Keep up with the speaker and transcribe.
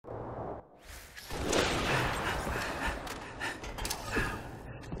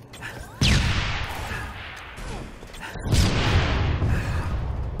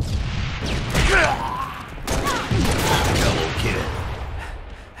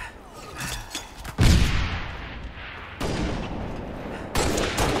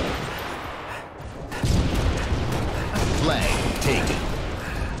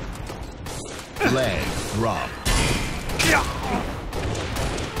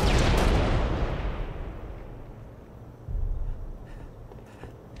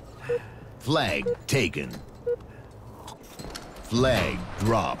Flag taken. Flag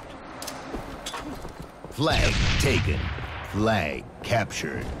dropped. Flag taken. Flag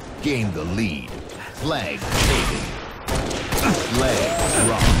captured. Gain the lead. Flag taken. Flag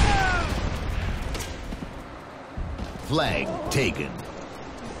dropped. Flag taken.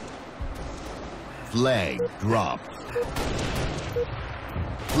 Flag dropped.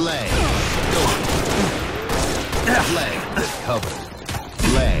 Flag stolen. Flag recovered.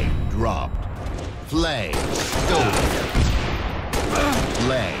 Flag dropped. Flag stolen.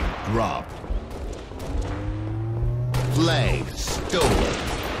 Flag dropped. Flag stolen.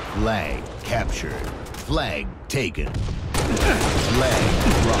 Flag captured. Flag taken. Flag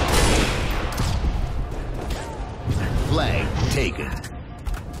dropped. Flag taken.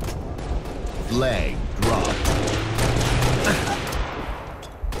 Flag dropped.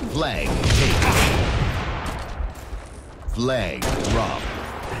 Flag taken. Flag dropped.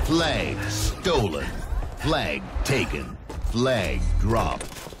 Flag stolen. Flag taken. Flag dropped.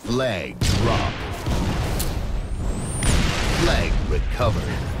 Flag dropped. Flag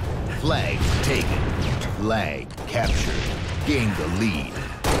recovered. Flag taken. Flag captured. Gain the lead.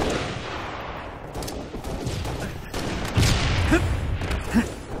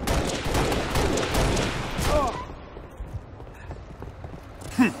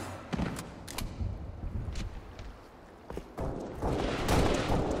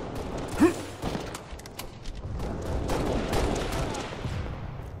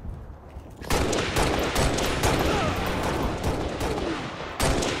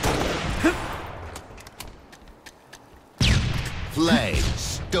 Flag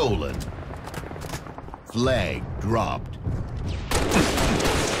stolen. Flag dropped.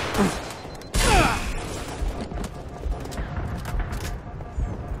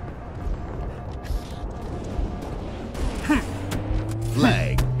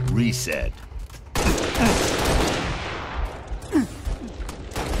 Flag reset.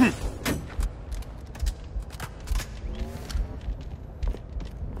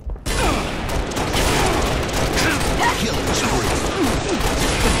 Killing spree.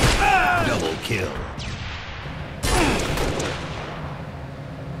 Double kill.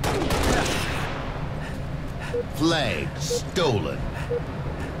 Flag stolen.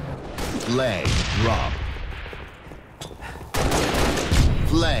 Flag dropped.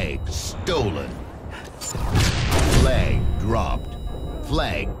 Flag stolen. Flag dropped.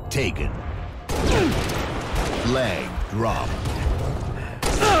 Flag taken. Flag dropped.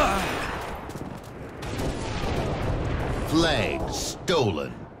 Flag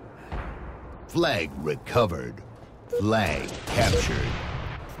stolen. Flag recovered. Flag captured.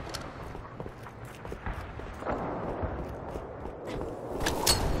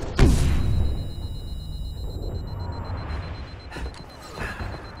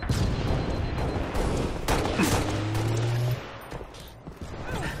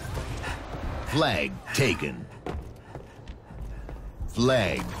 Flag taken.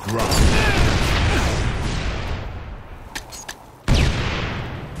 Flag dropped.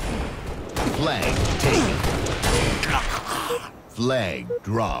 Flag taken. Flag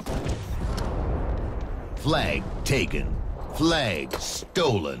dropped. Flag taken. Flag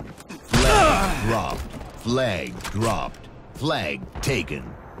stolen. Flag dropped. Flag dropped. Flag taken.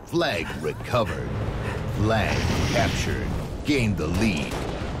 Flag recovered. Flag captured. Gained the lead.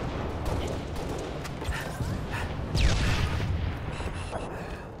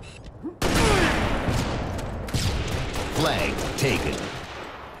 Flag taken.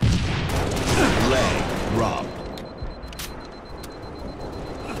 Flag dropped.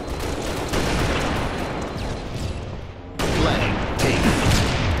 Flag taken.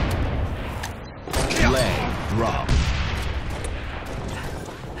 Flag dropped.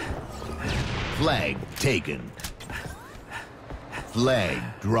 Flag taken. Flag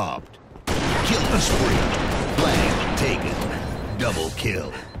dropped. Killing spree. Flag taken. Double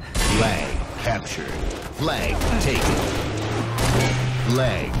kill. Flag captured. Flag taken.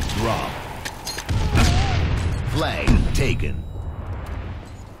 Flag dropped. Flag taken.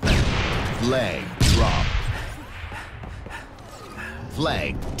 Flag dropped.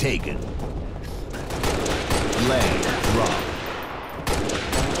 Flag taken. Flag dropped.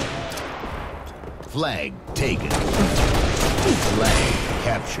 Flag taken. Flag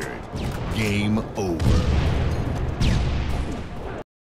captured. Game over.